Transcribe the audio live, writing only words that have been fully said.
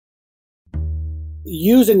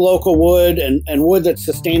using local wood and wood that's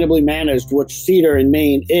sustainably managed, which cedar in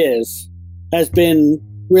Maine has been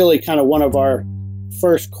really kind of one of our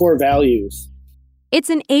first core values. It's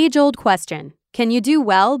an age-old question. Can you do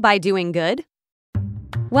well by doing good?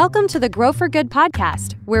 Welcome to the Grow for Good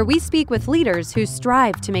podcast, where we speak with leaders who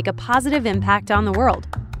strive to make a positive impact on the world.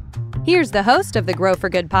 Here's the host of the Grow for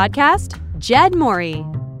Good podcast, Jed Morey.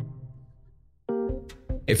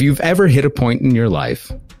 If you've ever hit a point in your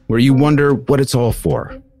life where you wonder what it's all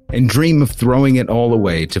for and dream of throwing it all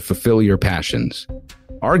away to fulfill your passions,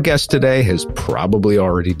 our guest today has probably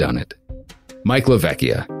already done it. Mike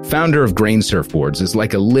LaVecchia, founder of Grain Surfboards, is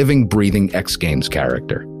like a living, breathing X Games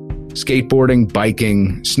character. Skateboarding,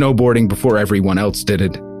 biking, snowboarding before everyone else did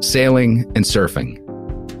it, sailing, and surfing.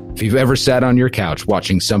 If you've ever sat on your couch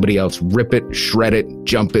watching somebody else rip it, shred it,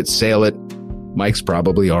 jump it, sail it, Mike's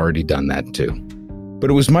probably already done that too. But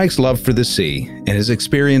it was Mike's love for the sea and his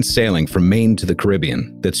experience sailing from Maine to the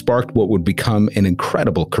Caribbean that sparked what would become an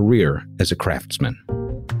incredible career as a craftsman.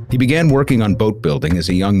 He began working on boat building as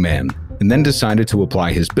a young man and then decided to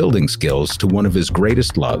apply his building skills to one of his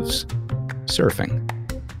greatest loves, surfing.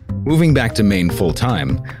 Moving back to Maine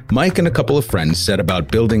full-time, Mike and a couple of friends set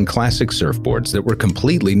about building classic surfboards that were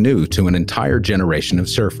completely new to an entire generation of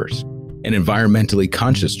surfers, an environmentally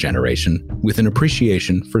conscious generation with an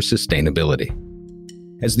appreciation for sustainability.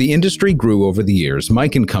 As the industry grew over the years,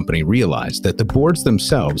 Mike and company realized that the boards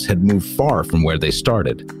themselves had moved far from where they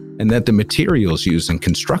started, and that the materials used in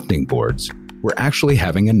constructing boards were actually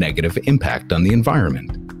having a negative impact on the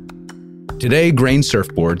environment. Today, Grain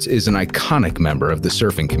Surfboards is an iconic member of the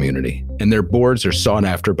surfing community, and their boards are sought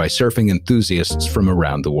after by surfing enthusiasts from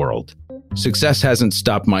around the world. Success hasn't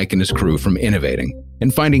stopped Mike and his crew from innovating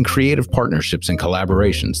and finding creative partnerships and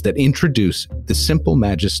collaborations that introduce the simple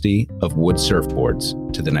majesty of wood surfboards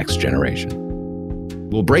to the next generation.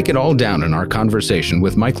 We'll break it all down in our conversation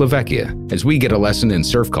with Mike LaVecchia as we get a lesson in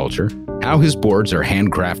surf culture, how his boards are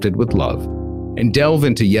handcrafted with love, and delve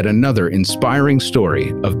into yet another inspiring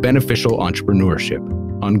story of beneficial entrepreneurship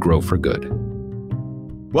on Grow for Good.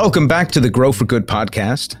 Welcome back to the Grow for Good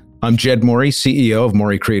podcast. I'm Jed Morey, CEO of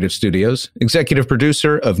Morey Creative Studios, executive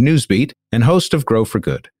producer of Newsbeat, and host of Grow for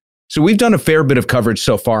Good. So we've done a fair bit of coverage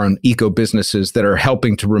so far on eco-businesses that are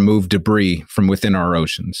helping to remove debris from within our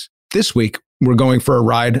oceans. This week, we're going for a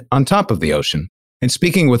ride on top of the ocean and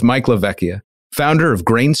speaking with Mike LaVecchia, founder of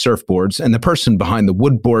Grain Surfboards and the person behind the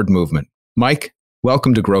woodboard movement. Mike,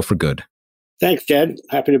 welcome to Grow for Good. Thanks, Jed.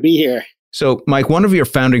 Happy to be here. So, Mike, one of your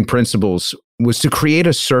founding principles was to create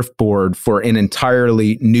a surfboard for an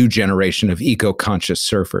entirely new generation of eco-conscious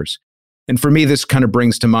surfers. And for me, this kind of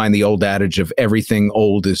brings to mind the old adage of everything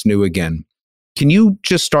old is new again. Can you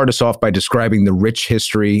just start us off by describing the rich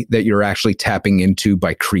history that you're actually tapping into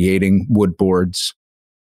by creating wood boards?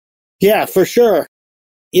 Yeah, for sure.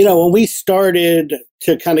 When we started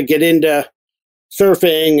to kind of get into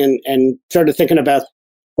surfing and started thinking about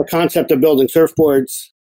the concept of building surfboards,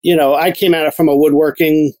 I came at it from a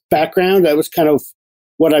woodworking background. That was kind of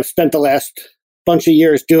what I've spent the last bunch of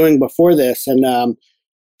years doing before this. And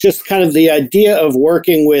just kind of the idea of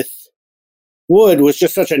working with wood was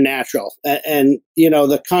just such a natural. And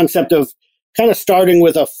the concept of kind of starting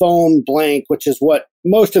with a foam blank, which is what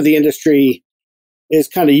most of the industry is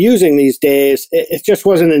kind of using these days, it just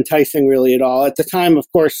wasn't enticing really at all. At the time,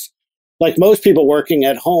 of course, like most people working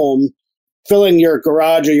at home, filling your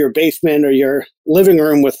garage or your basement or your living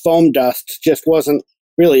room with foam dust just wasn't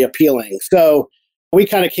really appealing. So we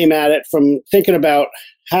kind of came at it from thinking about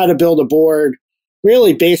how to build a board,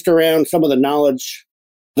 really based around some of the knowledge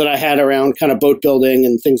that I had around kind of boat building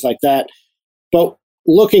and things like that. But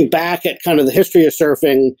looking back at kind of the history of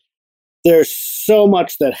surfing, there's so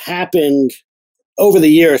much that happened over the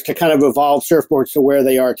years to kind of evolve surfboards to where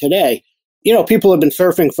they are today. People have been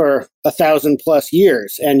surfing for 1,000+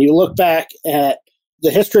 years, and you look back at the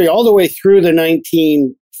history all the way through the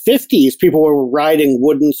 1950s, people were riding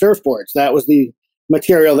wooden surfboards. That was the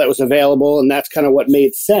material that was available, and that's kind of what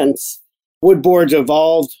made sense. Wood boards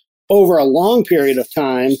evolved over a long period of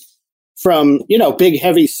time from, big,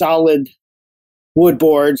 heavy, solid wood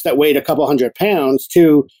boards that weighed a couple hundred pounds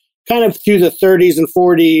to kind of through the 30s and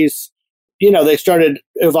 40s. They started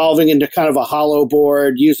evolving into kind of a hollow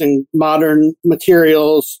board using modern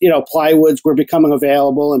materials. Plywoods were becoming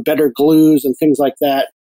available and better glues and things like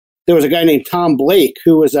that. There was a guy named Tom Blake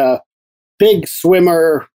who was a big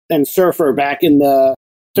swimmer and surfer back in the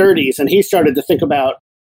 30s. And he started to think about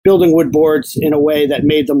building wood boards in a way that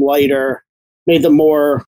made them lighter, made them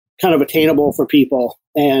more kind of attainable for people.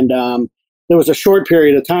 And there was a short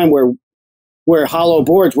period of time where hollow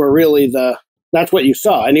boards were really that's what you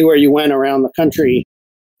saw. Anywhere you went around the country,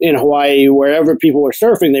 in Hawaii, wherever people were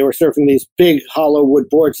surfing, they were surfing these big hollow wood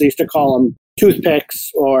boards. They used to call them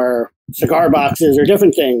toothpicks or cigar boxes or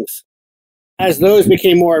different things. As those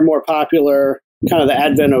became more and more popular, kind of the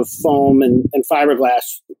advent of foam and fiberglass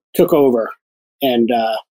took over and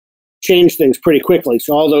changed things pretty quickly.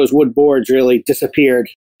 So all those wood boards really disappeared,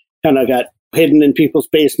 kind of got hidden in people's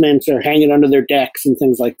basements or hanging under their decks and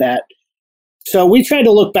things like that. So we tried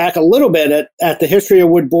to look back a little bit at the history of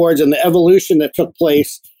wood boards and the evolution that took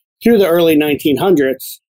place through the early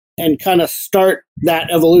 1900s and kind of start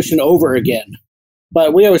that evolution over again.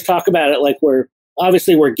 But we always talk about it like we're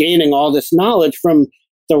gaining all this knowledge from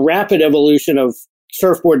the rapid evolution of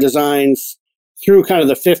surfboard designs through kind of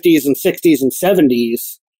the 50s and 60s and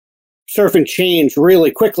 70s. Surfing changed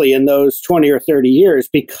really quickly in those 20 or 30 years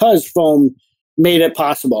because foam made it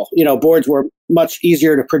possible. You know, boards were much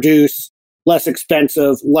easier to produce, less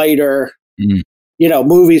expensive, lighter. Mm-hmm. You know,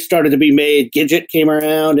 movies started to be made, Gidget came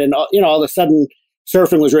around, and, you know, all of a sudden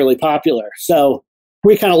surfing was really popular. So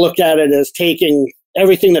we kind of looked at it as taking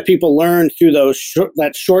everything that people learned through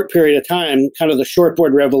that short period of time, kind of the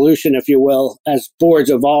shortboard revolution, if you will, as boards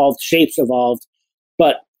evolved, shapes evolved,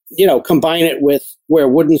 but, you know, combine it with where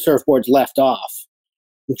wooden surfboards left off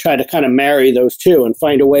and try to kind of marry those two and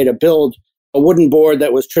find a way to build a wooden board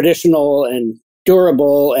that was traditional and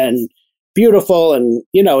durable and beautiful and,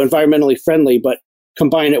 you know, environmentally friendly, but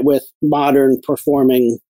combine it with modern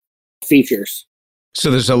performing features. So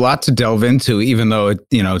there's a lot to delve into, even though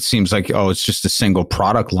it seems like, it's just a single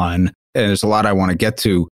product line. And there's a lot I want to get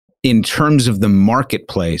to. In terms of the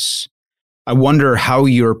marketplace, I wonder how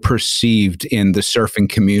you're perceived in the surfing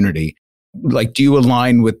community. Like, do you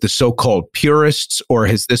align with the so-called purists, or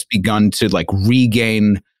has this begun to like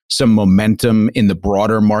regain some momentum in the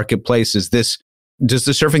broader marketplace? Does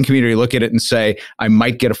the surfing community look at it and say, I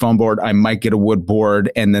might get a foam board, I might get a wood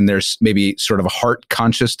board, and then there's maybe sort of a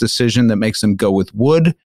heart-conscious decision that makes them go with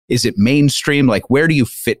wood? Is it mainstream? Like, where do you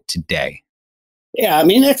fit today? Yeah, I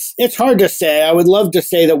mean, it's hard to say. I would love to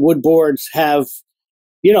say that wood boards have,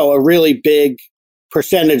 you know, a really big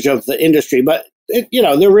percentage of the industry, but,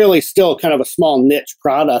 they're really still kind of a small niche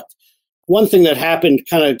product. One thing that happened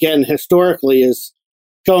kind of, again, historically is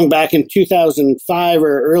going back in 2005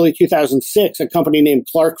 or early 2006, a company named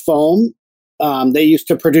Clark Foam, they used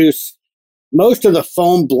to produce most of the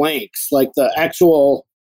foam blanks, like the actual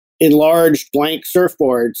enlarged blank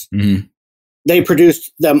surfboards. Mm-hmm. They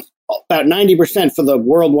produced them about 90% for the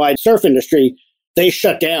worldwide surf industry. They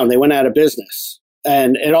shut down. They went out of business.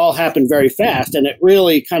 And it all happened very fast. And it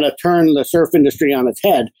really kind of turned the surf industry on its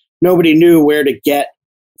head. Nobody knew where to get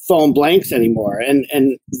foam blanks anymore. And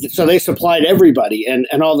so they supplied everybody. And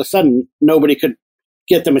all of a sudden, nobody could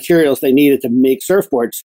get the materials they needed to make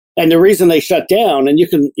surfboards. And the reason they shut down, and you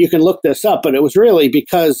can look this up, but it was really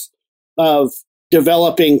because of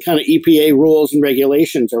developing kind of EPA rules and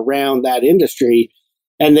regulations around that industry.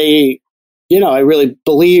 And they, I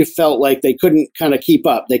really felt like they couldn't kind of keep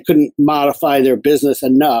up. They couldn't modify their business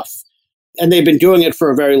enough. And they've been doing it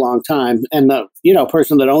for a very long time. And the,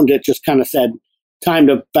 person that owned it just kind of said, time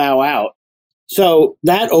to bow out. So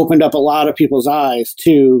that opened up a lot of people's eyes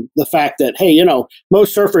to the fact that, hey,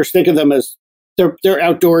 most surfers think of them as they're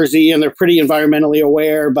outdoorsy and they're pretty environmentally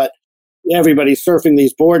aware, but everybody's surfing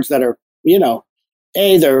these boards that are,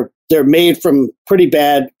 A, they're made from pretty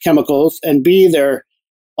bad chemicals, and B,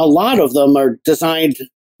 a lot of them are designed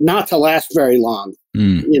not to last very long.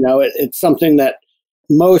 It's something that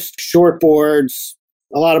most short boards,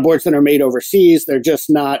 a lot of boards that are made overseas, they're just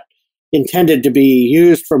not intended to be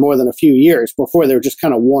used for more than a few years before they're just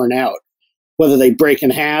kind of worn out, whether they break in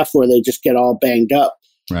half or they just get all banged up.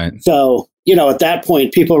 Right. So, at that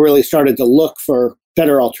point, people really started to look for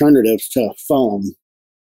better alternatives to foam.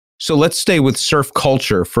 So let's stay with surf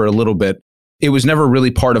culture for a little bit. It was never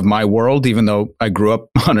really part of my world, even though I grew up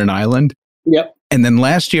on an island. Yep. And then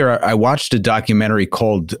last year, I watched a documentary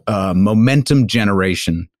called Momentum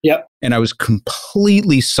Generation. Yep. And I was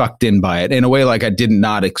completely sucked in by it in a way like I did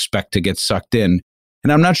not expect to get sucked in.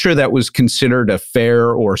 And I'm not sure that was considered a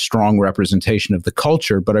fair or strong representation of the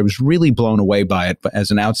culture, but I was really blown away by it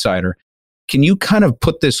as an outsider. Can you kind of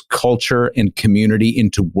put this culture and community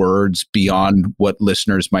into words beyond what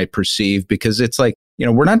listeners might perceive? Because it's like,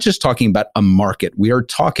 we're not just talking about a market. We are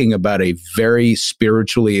talking about a very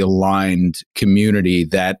spiritually aligned community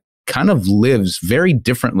that kind of lives very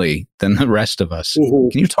differently than the rest of us. Mm-hmm.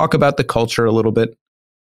 Can you talk about the culture a little bit?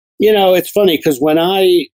 It's funny because when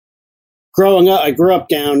I grew up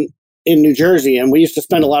down in New Jersey, and we used to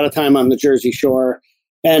spend a lot of time on the Jersey Shore.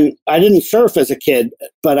 And I didn't surf as a kid,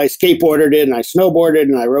 but I skateboarded it and I snowboarded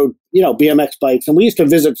and I rode, BMX bikes. And we used to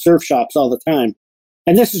visit surf shops all the time.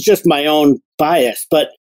 And this is just my own bias, but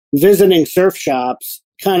visiting surf shops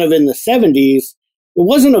kind of in the 70s, it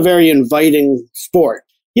wasn't a very inviting sport.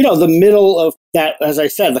 The middle of that, as I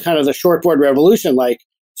said, the kind of the shortboard revolution, like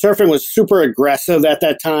surfing was super aggressive at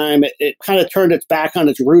that time. It kind of turned its back on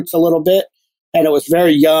its roots a little bit. And it was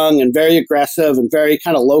very young and very aggressive and very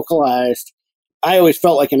kind of localized. I always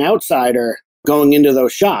felt like an outsider going into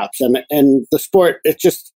those shops. And the sport, it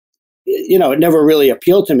just, it never really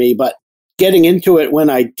appealed to me. But getting into it when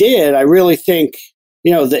I did, I really think,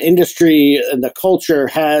 the industry and the culture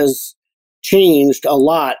has changed a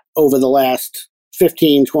lot over the last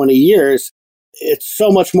 15, 20 years. It's so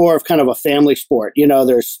much more of kind of a family sport.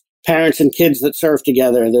 There's parents and kids that surf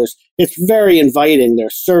together. It's very inviting.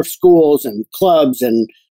 There's surf schools and clubs and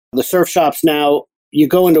the surf shops now. You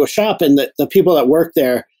go into a shop and the people that work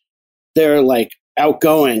there, they're like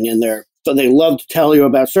outgoing and they love to tell you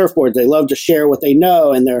about surfboards. They love to share what they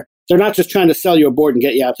know. And they're not just trying to sell you a board and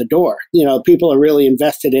get you out the door. People are really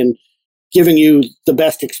invested in giving you the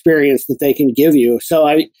best experience that they can give you. So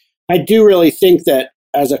I do really think that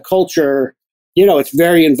as a culture, it's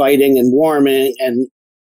very inviting and warming and,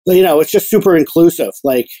 it's just super inclusive.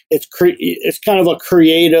 Like it's kind of a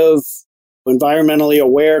creative, environmentally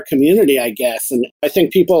aware community, I guess. And I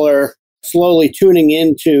think people are slowly tuning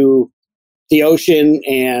into the ocean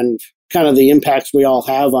and kind of the impacts we all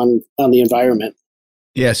have on the environment.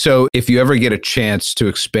 Yeah. So if you ever get a chance to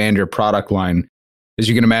expand your product line, as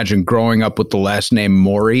you can imagine, growing up with the last name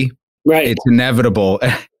Maury, right? It's inevitable.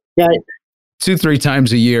 Right. 2-3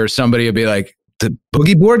 times a year, somebody will be like, the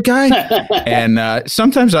boogie board guy? And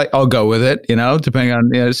sometimes I'll go with it, depending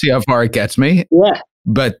on, see how far it gets me. Yeah.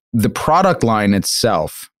 But the product line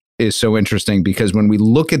itself is so interesting because when we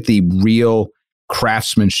look at the real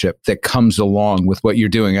craftsmanship that comes along with what you're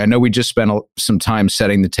doing, I know we just spent some time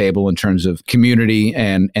setting the table in terms of community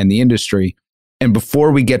and the industry. And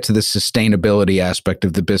before we get to the sustainability aspect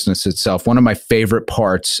of the business itself, one of my favorite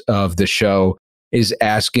parts of the show is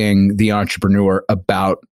asking the entrepreneur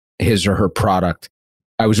about his or her product.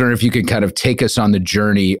 I was wondering if you could kind of take us on the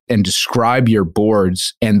journey and describe your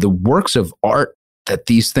boards and the works of art that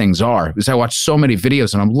these things are. Because I watch so many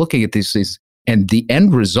videos and I'm looking at these things and the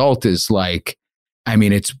end result is like,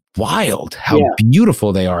 it's wild how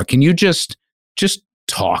beautiful they are. Can you just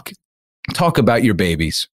talk about your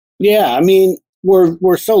babies? Yeah.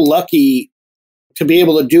 We're so lucky to be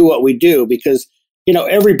able to do what we do because,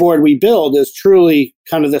 every board we build is truly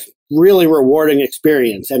kind of this really rewarding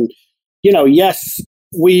experience. And, yes,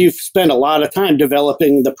 we've spent a lot of time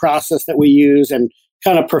developing the process that we use and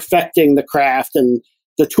kind of perfecting the craft and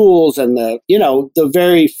the tools and the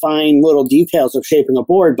very fine little details of shaping a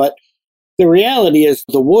board. But the reality is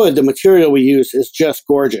the wood, the material we use is just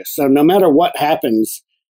gorgeous. So no matter what happens,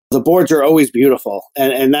 the boards are always beautiful.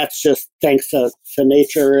 And that's just thanks to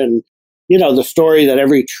nature and, the story that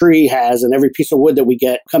every tree has and every piece of wood that we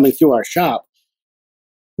get coming through our shop.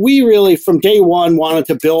 We really, from day one, wanted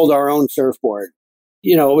to build our own surfboard.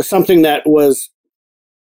 It was something that was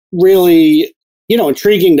really,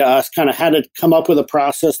 intriguing to us, kind of had to come up with a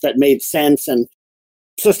process that made sense. And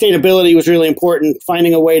sustainability was really important.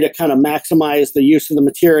 Finding a way to kind of maximize the use of the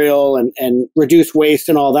material and reduce waste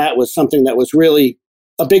and all that was something that was really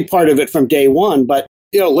a big part of it from day one. But,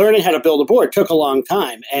 learning how to build a board took a long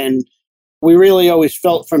time. And we really always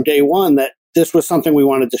felt from day one that this was something we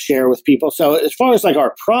wanted to share with people. So as far as like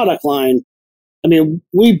our product line,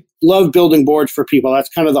 we love building boards for people. That's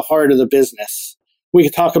kind of the heart of the business. We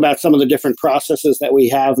could talk about some of the different processes that we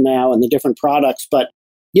have now and the different products, but,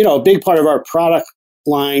 a big part of our product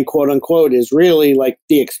line, quote unquote, is really like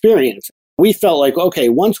the experience. We felt like, okay,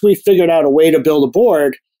 once we figured out a way to build a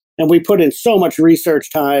board and we put in so much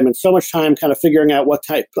research time and so much time kind of figuring out what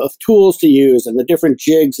type of tools to use and the different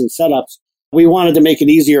jigs and setups, we wanted to make it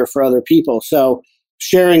easier for other people. So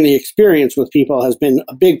sharing the experience with people has been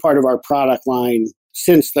a big part of our product line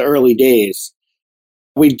since the early days.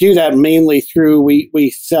 We do that mainly through,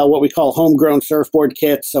 we sell what we call homegrown surfboard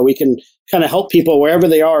kits. So we can kind of help people wherever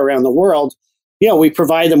they are around the world. We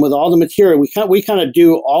provide them with all the material. We kind of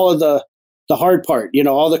do all of the hard part,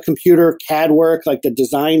 all the computer CAD work, like the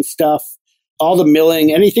design stuff, all the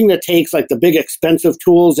milling, anything that takes like the big expensive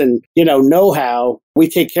tools and, know-how, we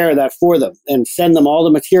take care of that for them and send them all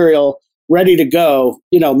the material ready to go,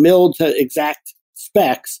 milled to exact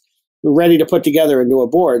specs, ready to put together into a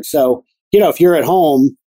board. So, if you're at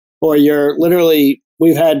home or you're literally,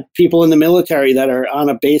 we've had people in the military that are on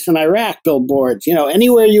a base in Iraq build boards,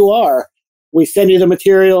 anywhere you are, we send you the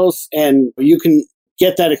materials and you can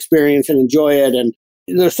get that experience and enjoy it. And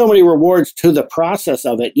there's so many rewards to the process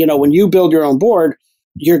of it. When you build your own board,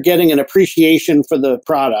 you're getting an appreciation for the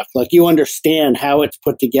product. Like you understand how it's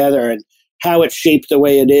put together and how it's shaped the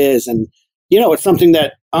way it is. And, it's something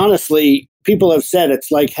that honestly, people have said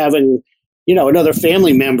it's like having, another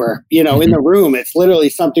family member, in the room. It's literally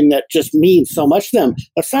something that just means so much to them.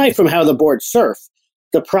 Aside from how the boards surf,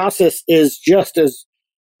 the process is just as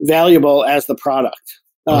valuable as the product.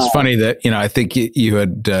 Well, it's funny that, I think you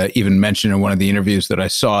had even mentioned in one of the interviews that I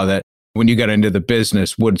saw that when you got into the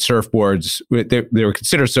business, wood surfboards, they were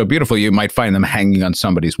considered so beautiful, you might find them hanging on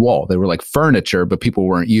somebody's wall. They were like furniture, but people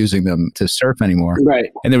weren't using them to surf anymore.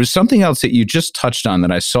 Right. And there was something else that you just touched on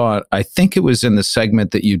that I saw. I think it was in the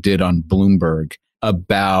segment that you did on Bloomberg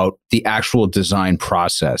about the actual design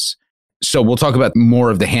process. So we'll talk about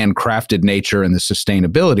more of the handcrafted nature and the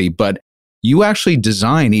sustainability, but you actually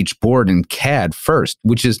design each board in CAD first,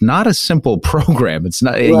 which is not a simple program. It's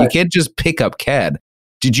not, right. You can't just pick up CAD.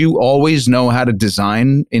 Did you always know how to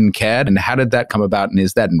design in CAD, and how did that come about, and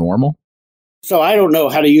is that normal? So I don't know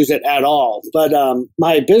how to use it at all, but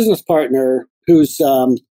my business partner, who's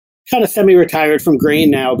kind of semi-retired from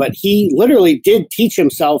grain now, but he literally did teach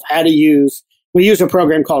himself how to we use a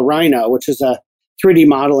program called Rhino, which is a 3D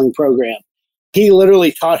modeling program. He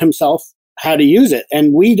literally taught himself how to use it,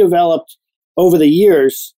 and we developed over the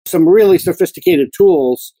years some really sophisticated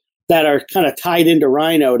tools that are kind of tied into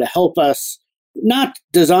Rhino to help us not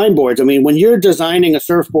design boards. I mean, when you're designing a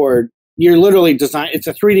surfboard, you're literally it's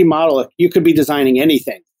a 3D model. You could be designing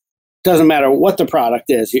anything. Doesn't matter what the product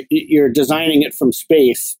is. You're designing it from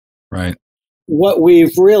space. Right. What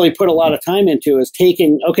we've really put a lot of time into is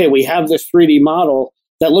we have this 3D model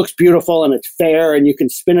that looks beautiful and it's fair and you can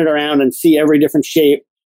spin it around and see every different shape,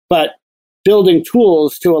 but building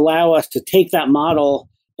tools to allow us to take that model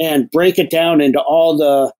and break it down into all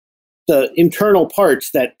the internal parts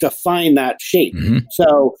that define that shape. Mm-hmm.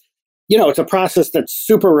 So, it's a process that's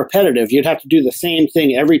super repetitive. You'd have to do the same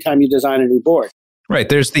thing every time you design a new board. Right.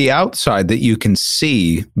 There's the outside that you can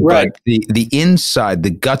see, right. But the inside, the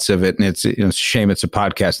guts of it, and it's a shame it's a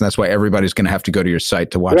podcast, and that's why everybody's going to have to go to your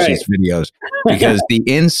site to watch right. these videos, because the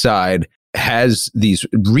inside has these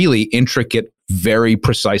really intricate, very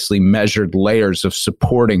precisely measured layers of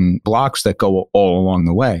supporting blocks that go all along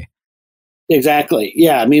the way. Exactly.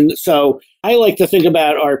 Yeah. I mean, so I like to think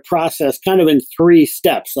about our process kind of in 3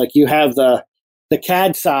 steps. Like you have the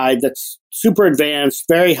CAD side that's super advanced,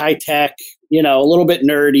 very high tech, a little bit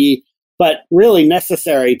nerdy, but really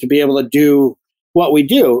necessary to be able to do what we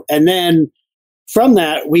do. And then from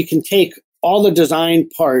that, we can take all the design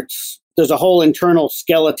parts. There's a whole internal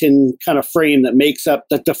skeleton kind of frame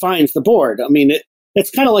that defines the board. I mean,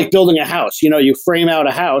 it's kind of like building a house. You frame out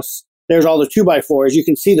a house. There's all the 2x4s. You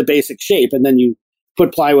can see the basic shape, and then you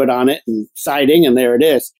put plywood on it and siding, and there it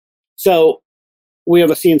is. So we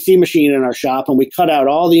have a CNC machine in our shop, and we cut out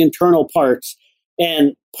all the internal parts.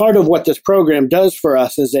 And part of what this program does for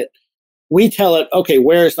us is that we tell it, okay,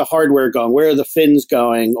 where's the hardware going? Where are the fins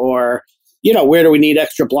going? Or, where do we need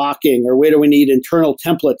extra blocking? Or where do we need internal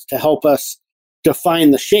templates to help us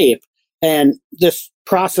define the shape? And this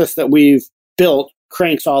process that we've built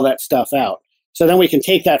cranks all that stuff out. So then we can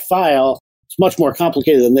take that file. It's much more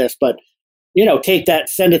complicated than this, but, take that,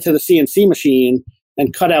 send it to the CNC machine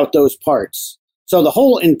and cut out those parts. So the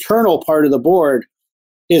whole internal part of the board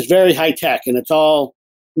is very high tech, and it's all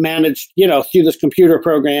managed, through this computer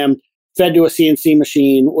program, fed to a CNC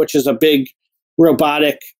machine, which is a big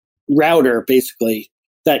robotic router, basically,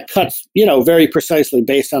 that cuts, very precisely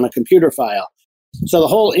based on a computer file. So the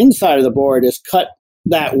whole inside of the board is cut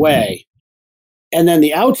that way. And then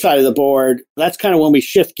the outside of the board, that's kind of when we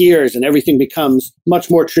shift gears and everything becomes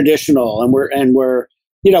much more traditional. And we're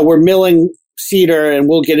milling cedar, and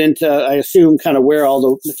we'll get into, I assume, kind of where all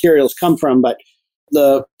the materials come from. But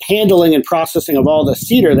the handling and processing of all the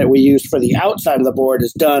cedar that we use for the outside of the board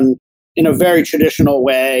is done in a very traditional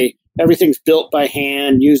way. Everything's built by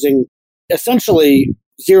hand using essentially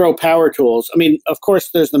zero power tools. I mean, of course,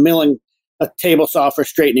 there's the milling, a table saw for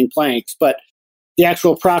straightening planks, but the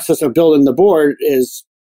actual process of building the board is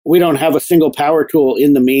we don't have a single power tool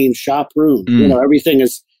in the main shop room. Everything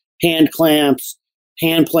is hand clamps,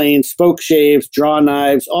 hand planes, spoke shaves, draw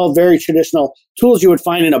knives, all very traditional tools you would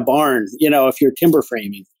find in a barn, if you're timber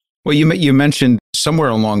framing. Well, you mentioned somewhere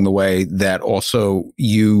along the way that also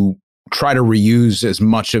you try to reuse as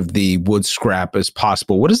much of the wood scrap as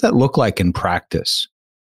possible. What does that look like in practice?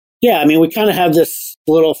 Yeah, I mean, we kind of have this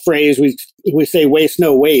little phrase, we say waste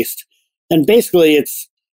no waste. And basically, it's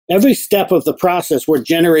every step of the process, we're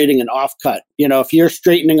generating an offcut. If you're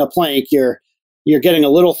straightening a plank, you're getting a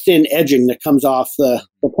little thin edging that comes off the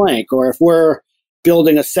plank. Or if we're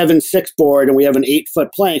building a 7/6 board and we have an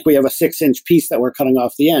 8-foot plank, we have a 6-inch piece that we're cutting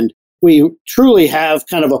off the end. We truly have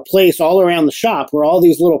kind of a place all around the shop where all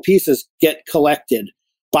these little pieces get collected.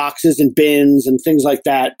 boxes and bins and things like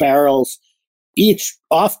that, barrels. Each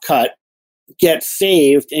offcut gets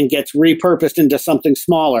saved and gets repurposed into something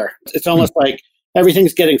smaller. It's almost like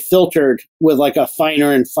everything's getting filtered with like a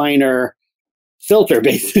finer and finer filter,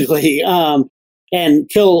 basically,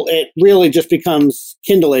 until it really just becomes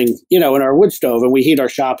kindling, in our wood stove, and we heat our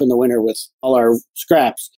shop in the winter with all our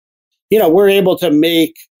scraps. We're able to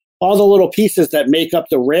make all the little pieces that make up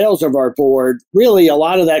the rails of our board. Really, a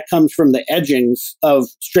lot of that comes from the edgings of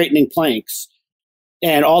straightening planks.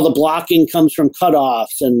 And all the blocking comes from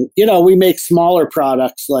cutoffs. And, we make smaller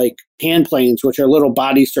products like hand planes, which are little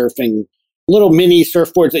body surfing, little mini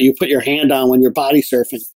surfboards that you put your hand on when you're body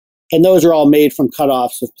surfing. And those are all made from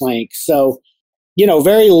cutoffs of planks. So,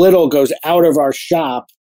 very little goes out of our shop.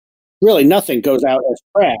 Really, nothing goes out as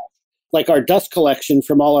trash. Like our dust collection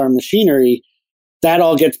from all our machinery, that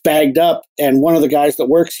all gets bagged up. And one of the guys that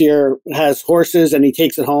works here has horses and he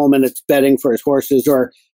takes it home and it's bedding for his horses,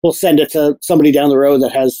 or we'll send it to somebody down the road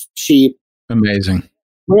that has sheep. Amazing.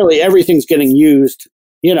 Really, everything's getting used,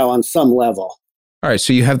 on some level. All right.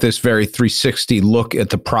 So you have this very 360 look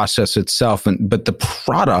at the process itself, but the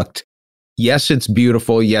product, yes, it's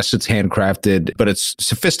beautiful. Yes, it's handcrafted, but it's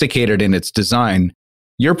sophisticated in its design.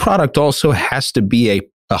 Your product also has to be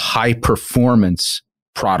a high performance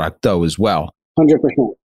product though, as well. 100%.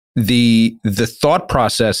 The thought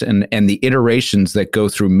process and the iterations that go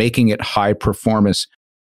through making it high performance.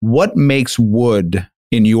 What makes wood,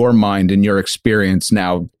 in your mind, in your experience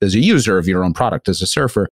now as a user of your own product, as a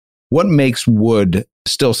surfer, what makes wood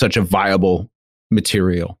still such a viable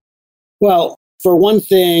material? Well, for one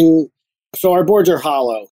thing, so our boards are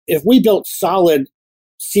hollow. If we built solid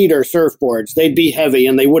cedar surfboards, they'd be heavy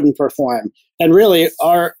and they wouldn't perform. And really,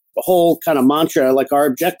 our whole kind of mantra, like our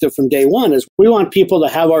objective from day one, is we want people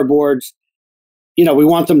to have our boards, we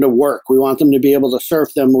want them to work. We want them to be able to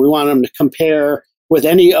surf them. We want them to compare with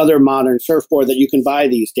any other modern surfboard that you can buy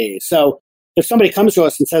these days. So if somebody comes to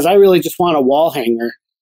us and says, I really just want a wall hanger,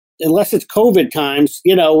 unless it's COVID times,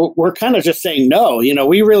 we're kind of just saying no.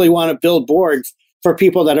 We really want to build boards for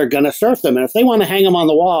people that are going to surf them. And if they want to hang them on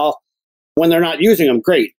the wall when they're not using them,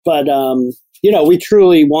 great. But, we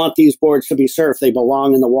truly want these boards to be surfed. They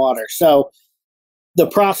belong in the water. So the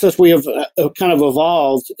process we have kind of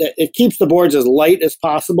evolved, it keeps the boards as light as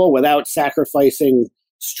possible without sacrificing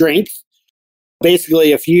strength.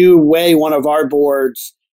 Basically, if you weigh one of our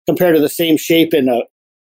boards compared to the same shape in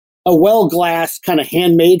a well-glassed kind of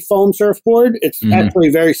handmade foam surfboard, it's actually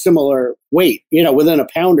very similar weight, within a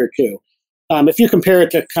pound or two. If you compare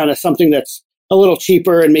it to kind of something that's a little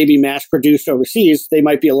cheaper and maybe mass-produced overseas, they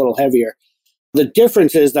might be a little heavier. The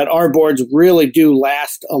difference is that our boards really do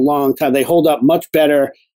last a long time. They hold up much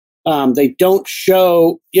better. They don't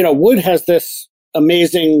show, wood has these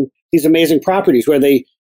amazing properties where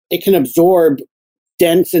it can absorb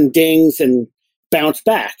dents and dings and bounce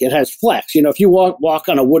back. It has flex. If you walk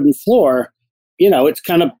on a wooden floor, it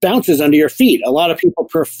kind of bounces under your feet. A lot of people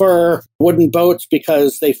prefer wooden boats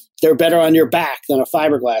because they're better on your back than a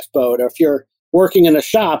fiberglass boat. Or if you're working in a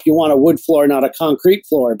shop, you want a wood floor, not a concrete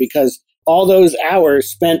floor, because all those hours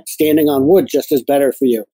spent standing on wood just is better for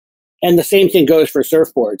you. And the same thing goes for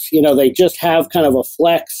surfboards. They just have kind of a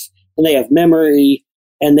flex and they have memory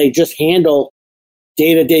and they just handle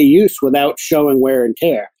day-to-day use without showing wear and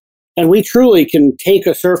tear. And we truly can take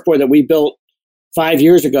a surfboard that we built 5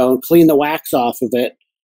 years ago and clean the wax off of it,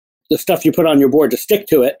 the stuff you put on your board to stick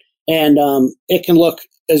to it, and it can look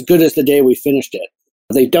as good as the day we finished it.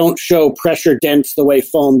 They don't show pressure dents the way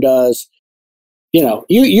foam does.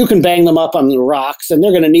 You can bang them up on the rocks and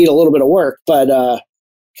they're going to need a little bit of work, but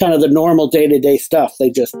kind of the normal day-to-day stuff, they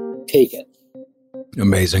just take it.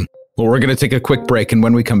 Amazing. Well, we're going to take a quick break, and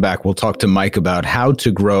when we come back, we'll talk to Mike about how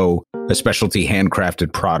to grow a specialty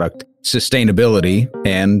handcrafted product, sustainability,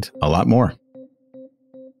 and a lot more.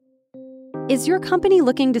 Is your company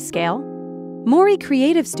looking to scale? Mori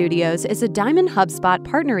Creative Studios is a Diamond HubSpot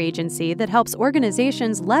partner agency that helps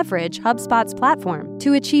organizations leverage HubSpot's platform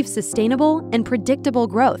to achieve sustainable and predictable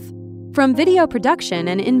growth. From video production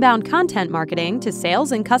and inbound content marketing to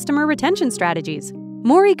sales and customer retention strategies,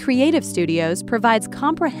 Mori Creative Studios provides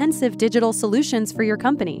comprehensive digital solutions for your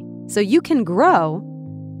company so you can grow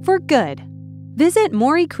for good. Visit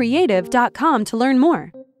moricreative.com to learn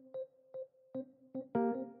more.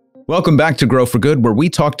 Welcome back to Grow for Good, where we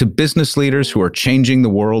talk to business leaders who are changing the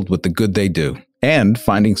world with the good they do and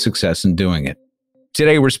finding success in doing it.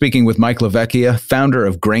 Today, we're speaking with Mike LaVecchia, founder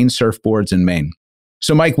of Grain Surfboards in Maine.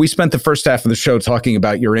 So, Mike, we spent the first half of the show talking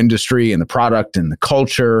about your industry and the product and the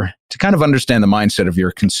culture to kind of understand the mindset of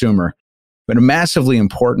your consumer. But a massively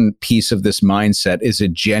important piece of this mindset is a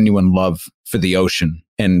genuine love for the ocean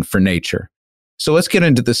and for nature. So let's get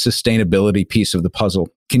into the sustainability piece of the puzzle.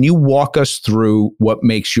 Can you walk us through what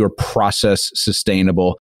makes your process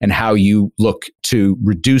sustainable and how you look to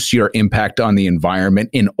reduce your impact on the environment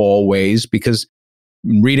in all ways? Because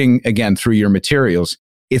reading again through your materials,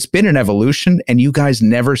 it's been an evolution and you guys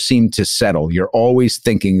never seem to settle. You're always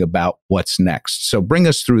thinking about what's next. So bring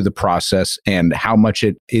us through the process and how much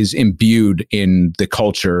it is imbued in the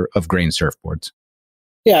culture of Grain Surfboards.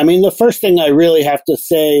 Yeah, I mean, the first thing I really have to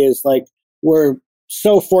say is like, we're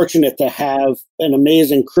so fortunate to have an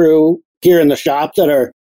amazing crew here in the shop that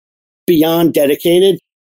are beyond dedicated,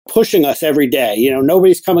 pushing us every day. You know,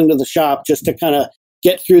 nobody's coming to the shop just to kind of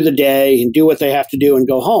get through the day and do what they have to do and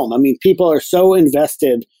go home. I mean, people are so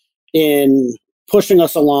invested in pushing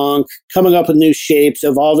us along, coming up with new shapes,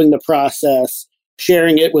 evolving the process,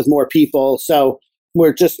 sharing it with more people. So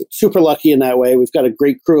we're just super lucky in that way. We've got a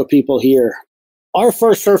great crew of people here. Our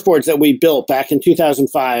first surfboards that we built back in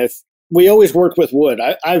 2005, we always worked with wood.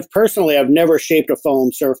 I've never shaped a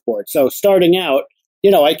foam surfboard. So starting out,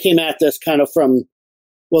 I came at this kind of from,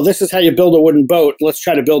 well, this is how you build a wooden boat. Let's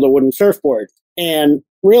try to build a wooden surfboard. And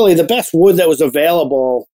really the best wood that was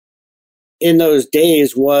available in those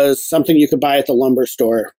days was something you could buy at the lumber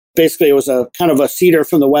store. Basically, it was a kind of a cedar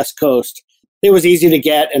from the West Coast. It was easy to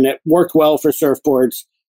get and it worked well for surfboards.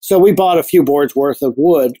 So we bought a few boards worth of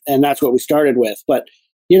wood and that's what we started with. But,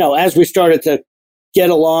 as we started to get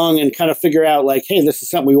along and kind of figure out like, hey, this is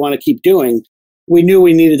something we want to keep doing, we knew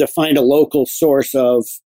we needed to find a local source of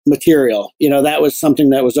material. That was something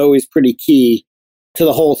that was always pretty key to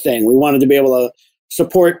the whole thing. We wanted to be able to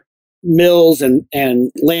support mills and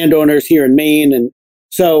landowners here in Maine. And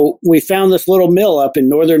so we found this little mill up in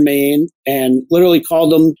northern Maine and literally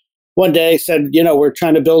called them one day, said, we're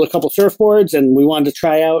trying to build a couple surfboards and we wanted to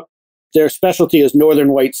try out. Their specialty is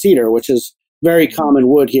northern white cedar, which is very common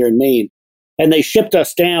wood here in Maine. And they shipped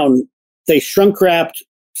us down. They shrunk wrapped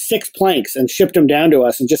 6 planks and shipped them down to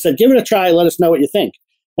us and just said, give it a try. Let us know what you think.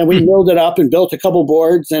 And we milled it up and built a couple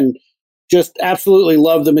boards and just absolutely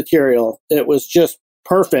loved the material. It was just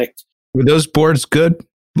perfect. Were those boards good?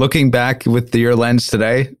 Looking back with your lens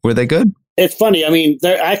today, were they good? It's funny. I mean,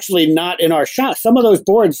 they're actually not in our shop. Some of those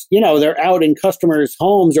boards, they're out in customers'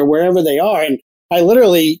 homes or wherever they are. And I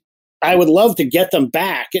would love to get them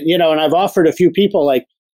back. And, and I've offered a few people like,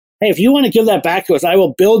 hey, if you want to give that back to us, I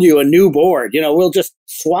will build you a new board. We'll just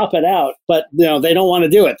swap it out. But, they don't want to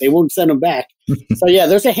do it. They won't send them back. So, yeah,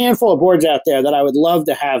 there's a handful of boards out there that I would love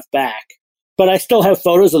to have back. But I still have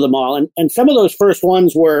photos of them all. And some of those first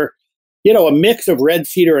ones were, a mix of red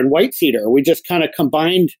cedar and white cedar. We just kind of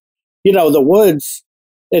combined, the woods.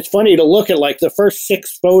 It's funny to look at like the first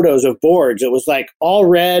 6 photos of boards. It was like all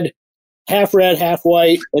red, half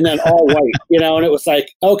white, and then all white, and it was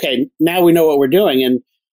like, okay, now we know what we're doing. And,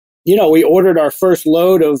 we ordered our first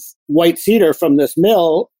load of white cedar from this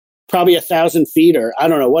mill, probably 1,000 feet, or I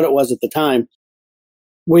don't know what it was at the time.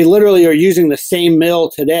 We literally are using the same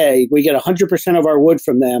mill today. We get 100% of our wood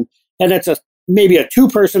from them. And it's maybe a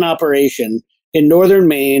 2-person operation in northern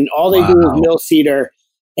Maine. All they do is mill cedar.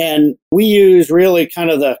 And we use really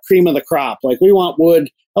kind of the cream of the crop. Like we want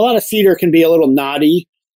wood. A lot of cedar can be a little knotty,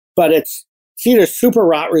 but cedar's super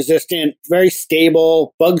rot resistant, very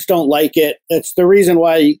stable. Bugs don't like it. It's the reason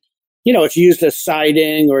why, it's used as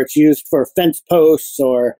siding or it's used for fence posts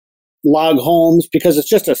or log homes because it's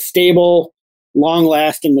just a stable,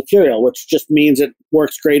 long-lasting material, which just means it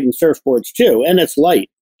works great in surfboards too, and it's light.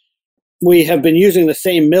 We have been using the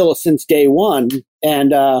same mill since day one,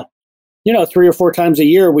 and 3 or 4 times a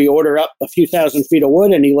year we order up a few thousand feet of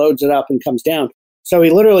wood, and he loads it up and comes down. So he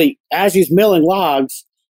literally, as he's milling logs,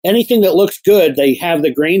 anything that looks good, they have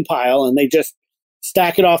the grain pile, and they just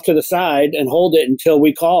stack it off to the side and hold it until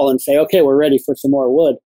we call and say, okay, we're ready for some more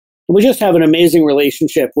wood. And we just have an amazing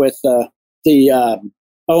relationship with the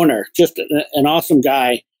owner, just an awesome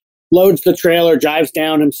guy, loads the trailer, drives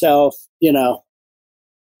down himself,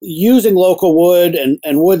 using local wood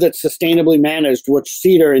and wood that's sustainably managed, which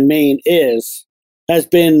cedar in Maine has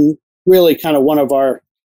been really kind of one of our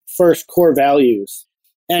first core values.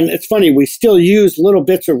 And it's funny, we still use little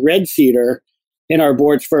bits of red cedar in our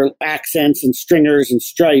boards for accents and stringers and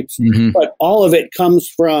stripes, but all of it comes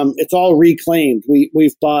from, it's all reclaimed.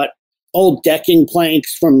 We've bought old decking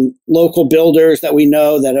planks from local builders that we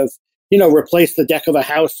know that have, replaced the deck of a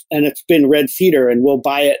house and it's been red cedar, and we'll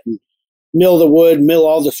buy it and mill the wood, mill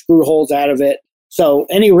all the screw holes out of it. So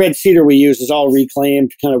any red cedar we use is all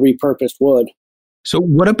reclaimed, kind of repurposed wood. So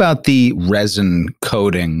what about the resin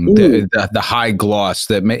coating, the high gloss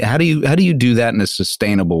how do you do that in a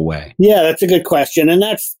sustainable way? Yeah, that's a good question. And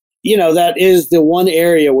that's, that is the one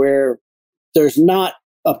area where there's not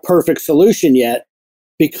a perfect solution yet,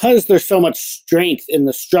 because there's so much strength in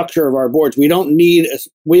the structure of our boards,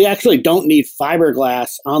 we actually don't need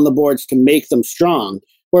fiberglass on the boards to make them strong.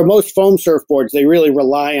 Where most foam surfboards, they really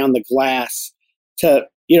rely on the glass to,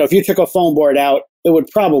 if you took a foam board out, it would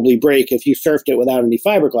probably break if you surfed it without any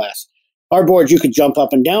fiberglass. Our boards, you could jump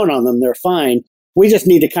up and down on them. They're fine. We just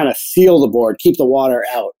need to kind of seal the board, keep the water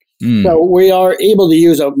out. So we are able to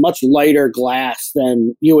use a much lighter glass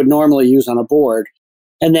than you would normally use on a board.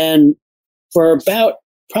 And then for about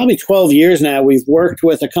probably 12 years now, we've worked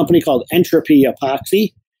with a company called Entropy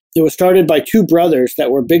Epoxy. It was started by two brothers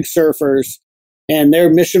that were big surfers, and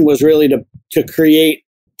their mission was really to create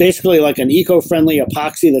basically like an eco-friendly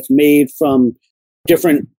epoxy that's made from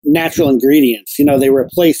different natural ingredients. They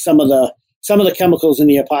replace some of the chemicals in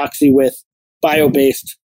the epoxy with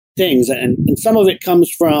bio-based things, and some of it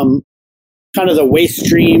comes from kind of the waste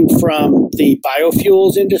stream from the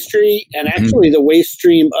biofuels industry, and actually the waste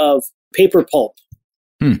stream of paper pulp,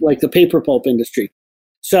 like the paper pulp industry.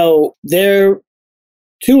 So they're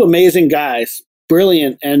two amazing guys,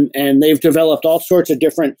 brilliant, and they've developed all sorts of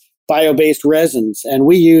different bio-based resins, and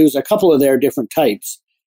we use a couple of their different types.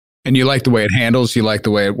 And you like the way it handles, you like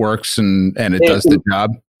the way it works, and it does the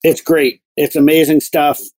job? It's great. It's amazing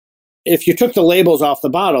stuff. If you took the labels off the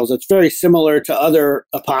bottles, it's very similar to other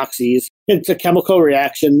epoxies. It's a chemical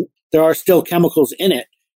reaction. There are still chemicals in it,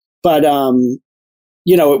 but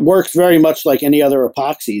it works very much like any other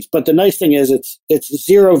epoxies. But the nice thing is it's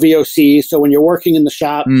zero VOC. So when you're working in the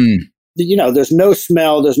shop, there's no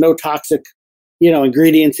smell, there's no toxic,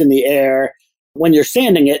 ingredients in the air. When you're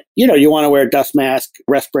sanding it, you want to wear a dust mask,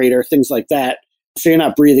 respirator, things like that, so you're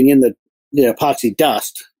not breathing in the epoxy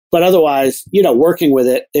dust. But otherwise, working with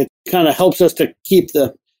it, it kind of helps us to keep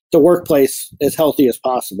the workplace as healthy as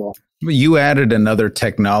possible. You added another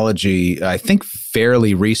technology, I think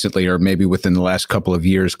fairly recently, or maybe within the last couple of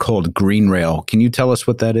years, called Green Rail. Can you tell us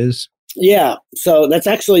what that is? Yeah, so that's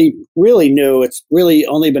actually really new. It's really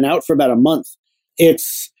only been out for about a month.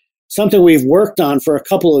 It's something we've worked on for a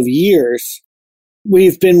couple of years.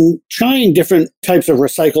 We've been trying different types of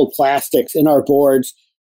recycled plastics in our boards.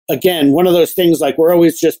 Again, one of those things, like we're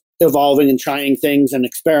always just evolving and trying things and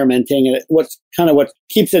experimenting. And what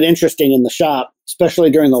keeps it interesting in the shop,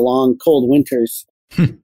 especially during the long, cold winters.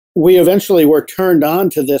 We eventually were turned on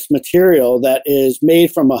to this material that is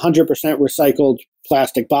made from 100% recycled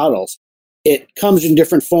plastic bottles. It comes in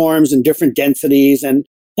different forms and different densities, and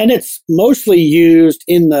it's mostly used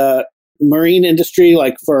in the marine industry,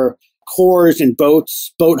 like for cores in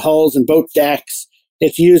boats, boat hulls and boat decks.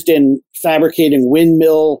 It's used in fabricating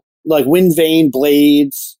windmill, like wind vane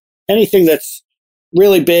blades, anything that's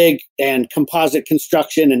really big and composite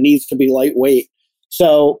construction and needs to be lightweight.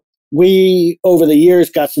 So we, over the years,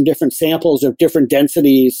 got some different samples of different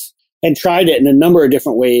densities and tried it in a number of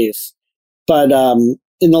different ways. But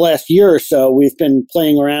in the last year or so, we've been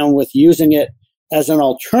playing around with using it as an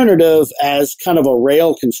alternative as kind of a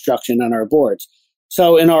rail construction on our boards.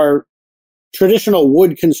 So in our traditional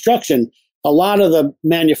wood construction, a lot of the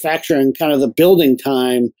manufacturing, kind of the building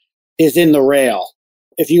time is in the rail.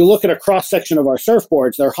 If you look at a cross-section of our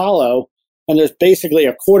surfboards, they're hollow, and there's basically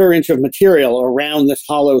a 1/4 inch of material around this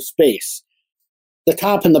hollow space. The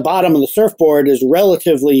top and the bottom of the surfboard is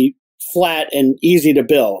relatively flat and easy to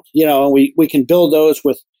build. And we can build those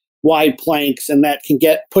with wide planks, and that can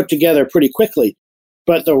get put together pretty quickly.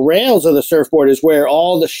 But the rails of the surfboard is where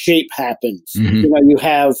all the shape happens. You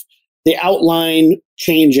have the outline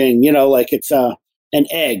changing, like it's an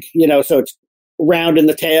egg, so it's round in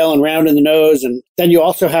the tail and round in the nose. And then you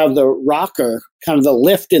also have the rocker, kind of the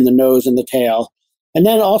lift in the nose and the tail. And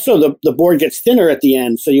then also the board gets thinner at the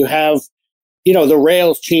end. So you have, the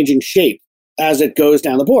rails changing shape as it goes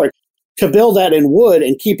down the board. To build that in wood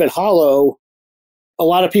and keep it hollow, a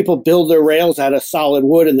lot of people build their rails out of solid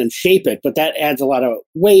wood and then shape it, but that adds a lot of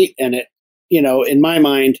weight, and it, in my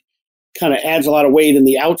mind, kind of adds a lot of weight in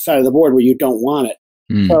the outside of the board where you don't want it.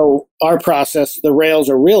 So our process, the rails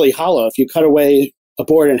are really hollow. If you cut away a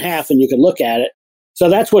board in half and you can look at it. So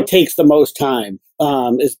that's what takes the most time,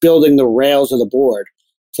 is building the rails of the board.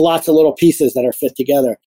 It's lots of little pieces that are fit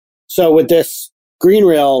together. So with this green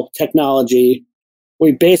rail technology,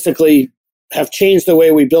 we basically have changed the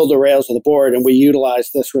way we build the rails of the board, and we utilize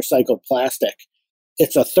this recycled plastic.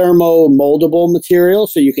 It's a thermo-moldable material,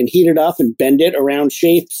 so you can heat it up and bend it around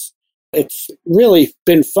shapes. It's really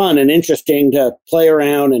been fun and interesting to play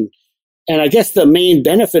around. And I guess the main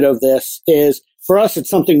benefit of this is, for us, it's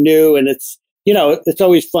something new, and it's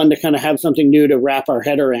always fun to kind of have something new to wrap our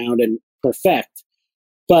head around and perfect.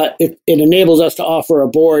 But it enables us to offer a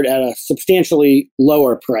board at a substantially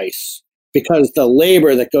lower price because the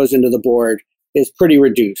labor that goes into the board is pretty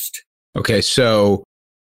reduced. Okay, so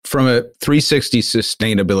From a 360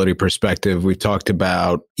 sustainability perspective, we talked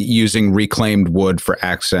about using reclaimed wood for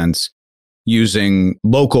accents, using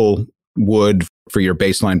local wood for your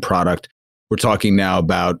baseline product. We're talking now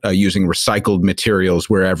about using recycled materials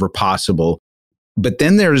wherever possible. But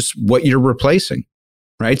then there's what you're replacing,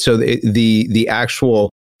 right? So the actual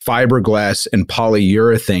fiberglass and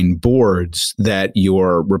polyurethane boards that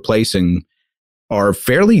you're replacing are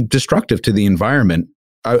fairly destructive to the environment.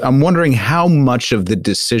 I'm wondering how much of the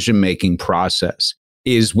decision-making process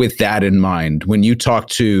is with that in mind. When you talk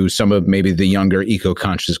to some of maybe the younger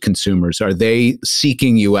eco-conscious consumers, are they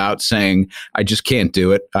seeking you out saying, I just can't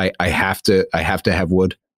do it. I have to have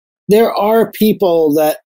wood? There are people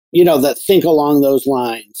that, that think along those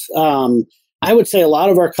lines. I would say a lot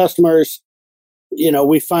of our customers,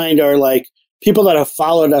 we find are like people that have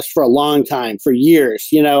followed us for a long time, for years,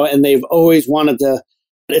 and they've always wanted to.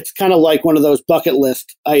 It's kind of like one of those bucket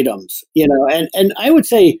list items, and I would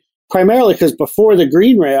say primarily because before the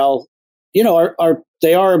green rail,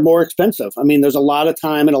 they are more expensive. I mean, there's a lot of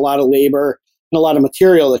time and a lot of labor and a lot of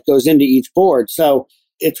material that goes into each board. So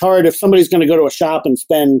it's hard if somebody's going to go to a shop and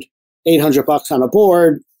spend $800 on a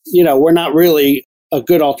board, we're not really a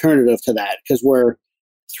good alternative to that because we're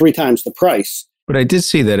 3 times the price. But I did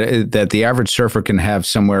see that the average surfer can have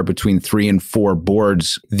somewhere between 3 and 4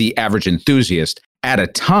 boards, the average enthusiast, at a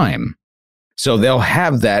time. So they'll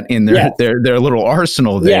have that in their little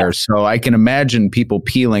arsenal there. Yeah. So I can imagine people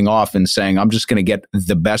peeling off and saying, I'm just going to get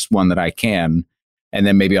the best one that I can. And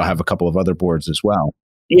then maybe I'll have a couple of other boards as well.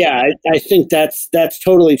 Yeah, I think that's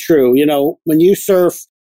totally true. When you surf,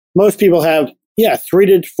 most people have, 3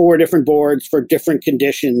 to 4 different boards for different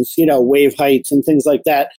conditions, wave heights and things like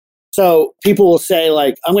that. So people will say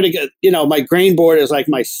like, I'm going to get, my grain board is like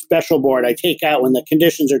my special board. I take out when the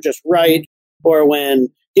conditions are just right or when,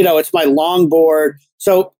 it's my long board.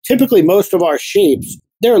 So typically most of our shapes,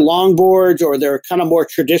 they're long boards or they're kind of more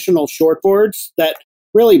traditional short boards that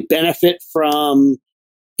really benefit from,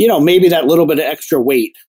 maybe that little bit of extra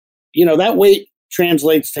weight. That weight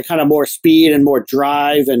translates to kind of more speed and more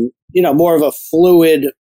drive and, more of a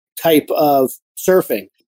fluid type of surfing.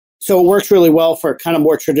 So it works really well for kind of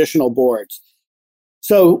more traditional boards.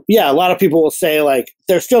 So a lot of people will say like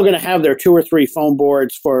they're still going to have their 2 or 3 foam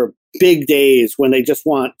boards for big days when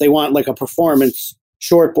they want like a performance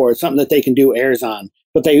short board, something that they can do airs on.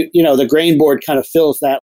 But the grain board kind of fills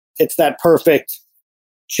that. It's that perfect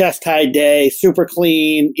chest high day, super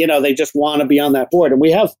clean. They just want to be on that board. And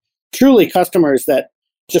we have truly customers that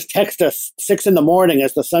just text us 6 a.m.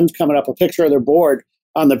 as the sun's coming up, a picture of their board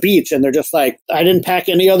on the beach. And they're just like, I didn't pack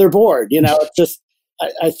any other board. It's just,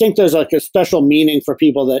 I think there's like a special meaning for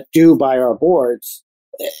people that do buy our boards.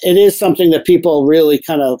 It is something that people really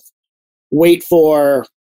kind of wait for,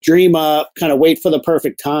 dream up, kind of wait for the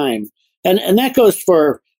perfect time. And that goes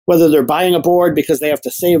for whether they're buying a board because they have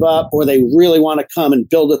to save up or they really want to come and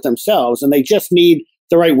build it themselves. And they just need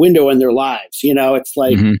the right window in their lives. It's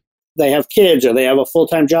like they have kids or they have a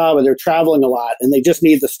full-time job or they're traveling a lot and they just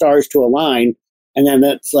need the stars to align. And then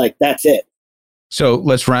that's it. So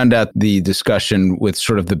let's round out the discussion with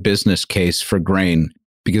sort of the business case for grain,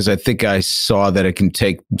 because I think I saw that it can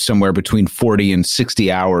take somewhere between 40 and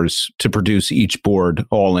 60 hours to produce each board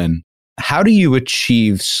all in. How do you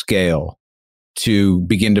achieve scale to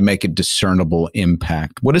begin to make a discernible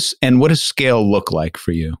impact? What does scale look like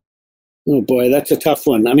for you? Oh boy, that's a tough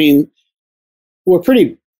one. I mean, we're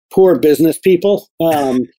pretty poor business people.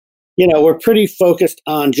 We're pretty focused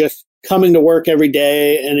on just coming to work every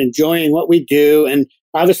day and enjoying what we do and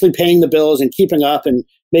obviously paying the bills and keeping up and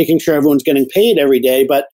making sure everyone's getting paid every day.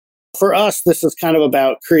 But for us, this is kind of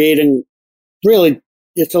about creating really,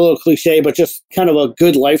 it's a little cliche, but just kind of a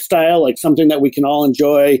good lifestyle, like something that we can all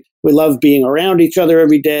enjoy. We love being around each other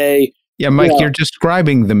every day. Yeah, Mike, you're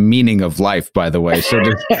describing the meaning of life, by the way. So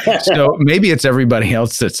maybe it's everybody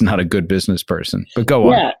else that's not a good business person, but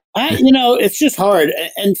go on. Yeah, it's just hard.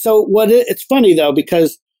 And so it's funny though,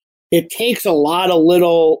 because it takes a lot of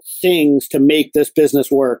little things to make this business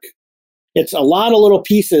work. It's a lot of little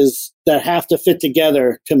pieces that have to fit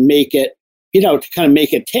together to make it, to kind of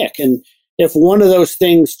make it tick. And if one of those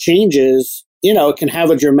things changes, it can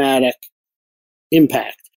have a dramatic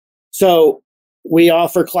impact. So we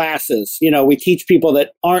offer classes, we teach people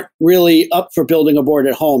that aren't really up for building a board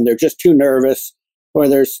at home. They're just too nervous or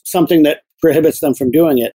there's something that prohibits them from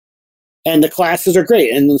doing it. And the classes are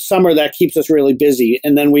great. And in the summer, that keeps us really busy.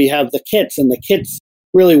 And then we have the kits, and the kits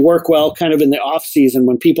really work well kind of in the off season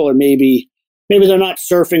when people are maybe they're not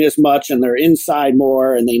surfing as much and they're inside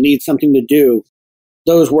more and they need something to do.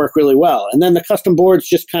 Those work really well. And then the custom boards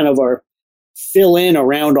just kind of fill in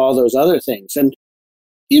around all those other things. And,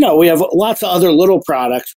 we have lots of other little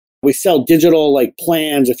products. We sell digital like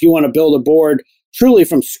plans. If you want to build a board truly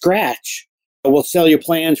from scratch, we'll sell you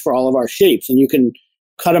plans for all of our shapes, and you can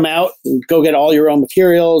cut them out and go get all your own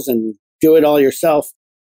materials and do it all yourself.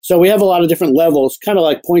 So we have a lot of different levels, kind of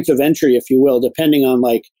like points of entry, if you will, depending on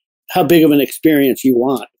like how big of an experience you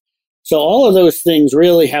want. So all of those things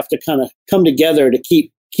really have to kind of come together to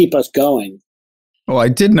keep us going. Well, I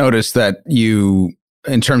did notice that you,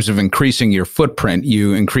 in terms of increasing your footprint,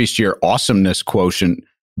 you increased your awesomeness quotient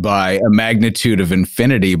by a magnitude of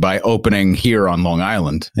infinity by opening here on Long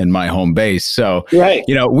Island in my home base. So, right.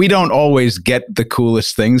 We don't always get the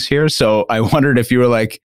coolest things here. So I wondered if you were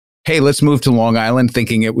like, hey, let's move to Long Island,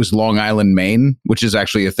 thinking it was Long Island, Maine, which is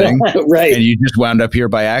actually a thing. Right. And you just wound up here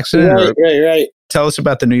by accident? Right. Tell us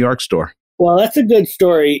about the New York store. Well, that's a good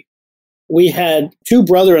story. We had two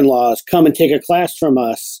brother-in-laws come and take a class from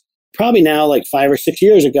us, probably now like 5 or 6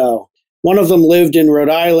 years ago. One of them lived in Rhode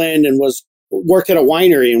Island and worked at a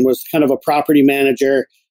winery and was kind of a property manager.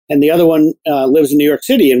 And the other one lives in New York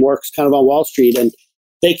City and works kind of on Wall Street. And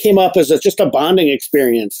they came up as just a bonding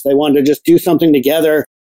experience. They wanted to just do something together.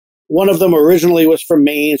 One of them originally was from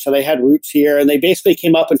Maine, so they had roots here. And they basically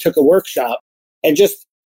came up and took a workshop and just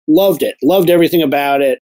loved it, loved everything about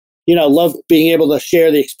it. Loved being able to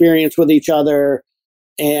share the experience with each other.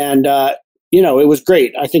 And, it was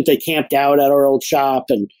great. I think they camped out at our old shop.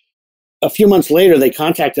 And a few months later, they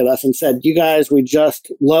contacted us and said, you guys, we just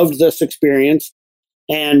loved this experience.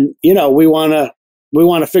 And, we want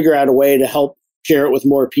to figure out a way to help share it with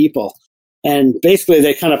more people. And basically,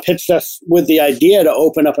 they kind of pitched us with the idea to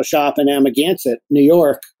open up a shop in Amagansett, New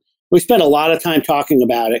York. We spent a lot of time talking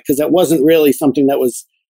about it because it wasn't really something that was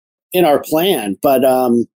in our plan. But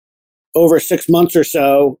over 6 months or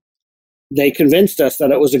so, they convinced us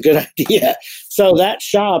that it was a good idea. So that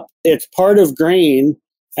shop, it's part of Grain,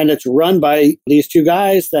 and it's run by these two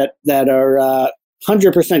guys that are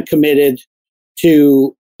 100% committed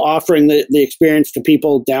to offering the experience to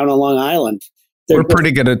people down on Long Island. We're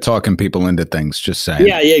pretty good at talking people into things, just saying.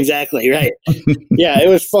 Yeah, exactly. Right. Yeah, it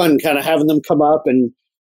was fun kind of having them come up and,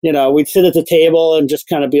 we'd sit at the table and just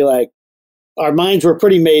kind of be like, our minds were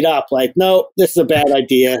pretty made up. Like, no, this is a bad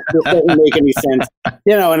idea. This doesn't make any sense.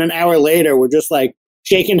 And an hour later, we're just like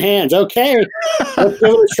shaking hands. Okay, let's give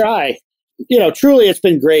it a try. Truly, it's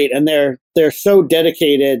been great. And they're so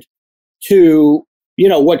dedicated to,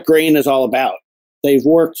 what Grain is all about. They've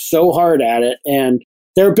worked so hard at it. And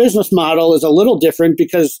their business model is a little different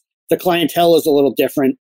because the clientele is a little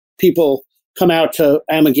different. People come out to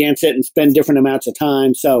Amagansett and spend different amounts of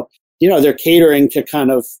time. So, they're catering to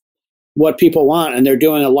kind of what people want. And they're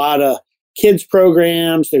doing a lot of kids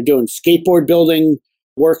programs. They're doing skateboard building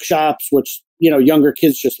workshops, which, younger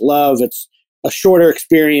kids just love. It's a shorter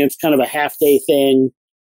experience, kind of a half-day thing.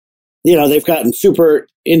 They've gotten super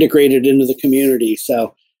integrated into the community.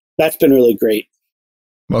 So that's been really great.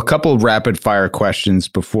 Well, a couple of rapid fire questions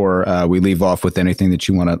before we leave off with anything that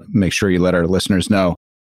you want to make sure you let our listeners know.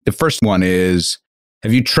 The first one is,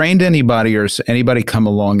 have you trained anybody or has anybody come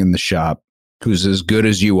along in the shop who's as good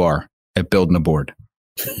as you are at building a board?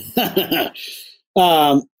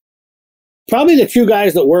 Probably the two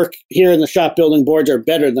guys that work here in the shop building boards are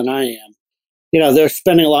better than I am. They're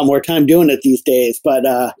spending a lot more time doing it these days, but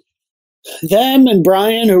them and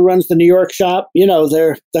Brian, who runs the New York shop,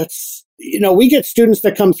 we get students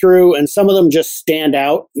that come through and some of them just stand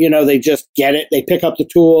out. They just get it. They pick up the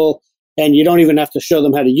tool and you don't even have to show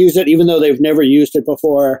them how to use it, even though they've never used it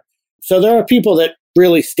before. So there are people that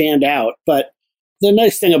really stand out. But the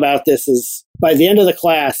nice thing about this is by the end of the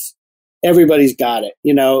class, everybody's got it.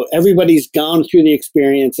 Everybody's gone through the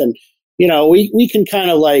experience and, we can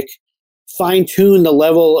kind of like fine tune the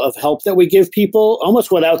level of help that we give people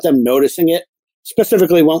almost without them noticing it,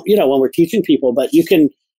 specifically when we're teaching people. But you can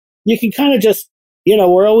kind of just,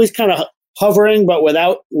 we're always kind of hovering, but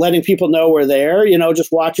without letting people know we're there,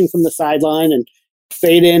 just watching from the sideline and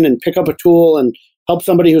fade in and pick up a tool and help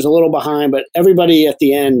somebody who's a little behind. But everybody at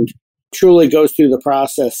the end truly goes through the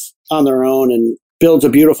process on their own and builds a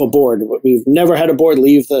beautiful board. We've never had a board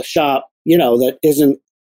leave the shop, that isn't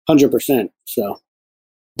 100%. So.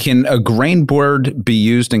 Can a Grain board be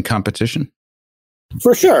used in competition?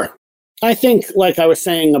 For sure. I think, like I was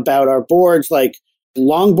saying about our boards, like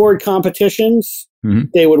longboard competitions,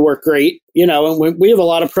 they would work great. And we have a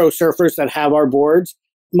lot of pro surfers that have our boards,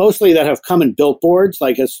 mostly that have come and built boards,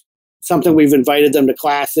 like as something we've invited them to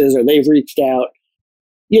classes or they've reached out.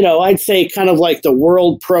 I'd say kind of like the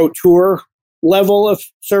World Pro Tour level of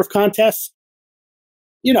surf contests.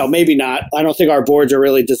 Maybe not. I don't think our boards are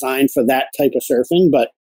really designed for that type of surfing, but,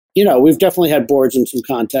 we've definitely had boards in some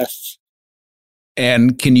contests.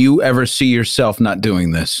 And can you ever see yourself not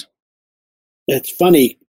doing this? It's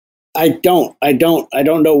funny. I don't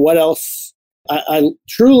know what else. I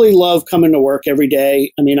truly love coming to work every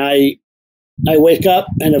day. I mean, I wake up,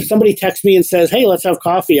 and if somebody texts me and says, "Hey, let's have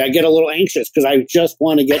coffee," I get a little anxious because I just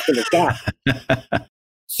want to get to the shop.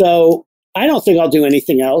 So I don't think I'll do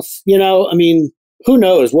anything else. I mean, who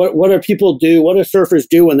knows? What do people do? What do surfers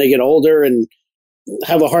do when they get older and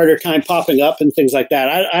have a harder time popping up and things like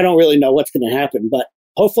that? I don't really know what's going to happen, but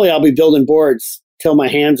hopefully I'll be building boards till my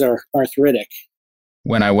hands are arthritic.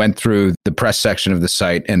 When I went through the press section of the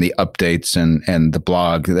site and the updates and the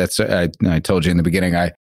blog, I told you in the beginning,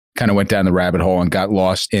 I kind of went down the rabbit hole and got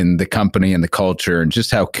lost in the company and the culture and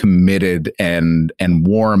just how committed and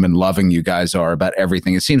warm and loving you guys are about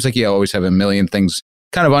everything. It seems like you always have a million things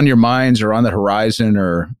kind of on your minds or on the horizon,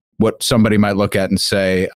 or what somebody might look at and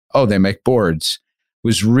say, oh, they make boards. It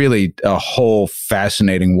was really a whole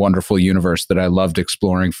fascinating, wonderful universe that I loved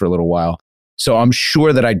exploring for a little while. So I'm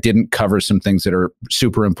sure that I didn't cover some things that are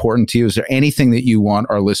super important to you. Is there anything that you want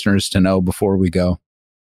our listeners to know before we go?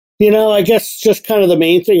 I guess just kind of the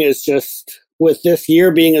main thing is just with this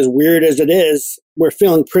year being as weird as it is, we're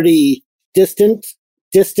feeling pretty distanced,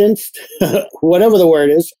 whatever the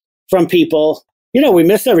word is, from people. We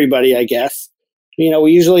miss everybody, I guess. We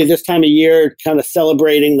usually this time of year kind of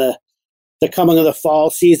celebrating the coming of the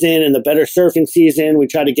fall season and the better surfing season. We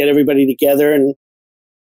try to get everybody together, and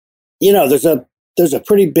there's a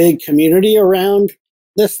pretty big community around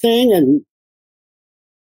this thing, and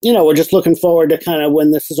we're just looking forward to kind of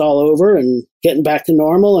when this is all over and getting back to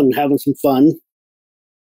normal and having some fun.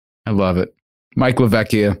 I love it. Mike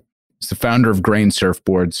LaVecchia is the founder of Grain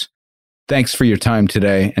Surfboards. Thanks for your time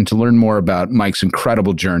today. And to learn more about Mike's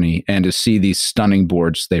incredible journey and to see these stunning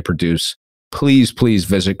boards they produce, please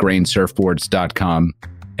visit grainsurfboards.com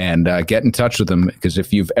and get in touch with them. Because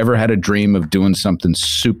if you've ever had a dream of doing something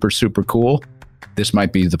super, super cool, this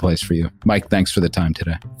might be the place for you. Mike, thanks for the time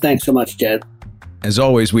today. Thanks so much, Jed. As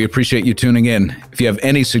always, we appreciate you tuning in. If you have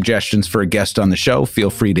any suggestions for a guest on the show,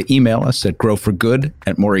 feel free to email us at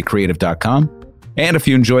growforgood@moricreative.com. And if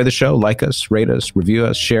you enjoy the show, like us, rate us, review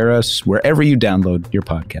us, share us, wherever you download your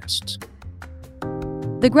podcasts.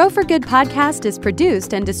 The Grow for Good podcast is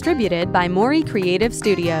produced and distributed by Mori Creative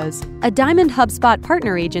Studios, a Diamond HubSpot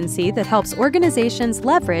partner agency that helps organizations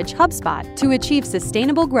leverage HubSpot to achieve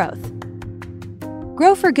sustainable growth.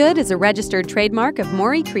 Grow for Good is a registered trademark of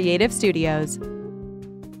Mori Creative Studios.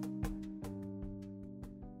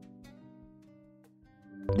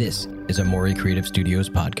 This is a Mori Creative Studios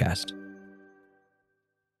podcast.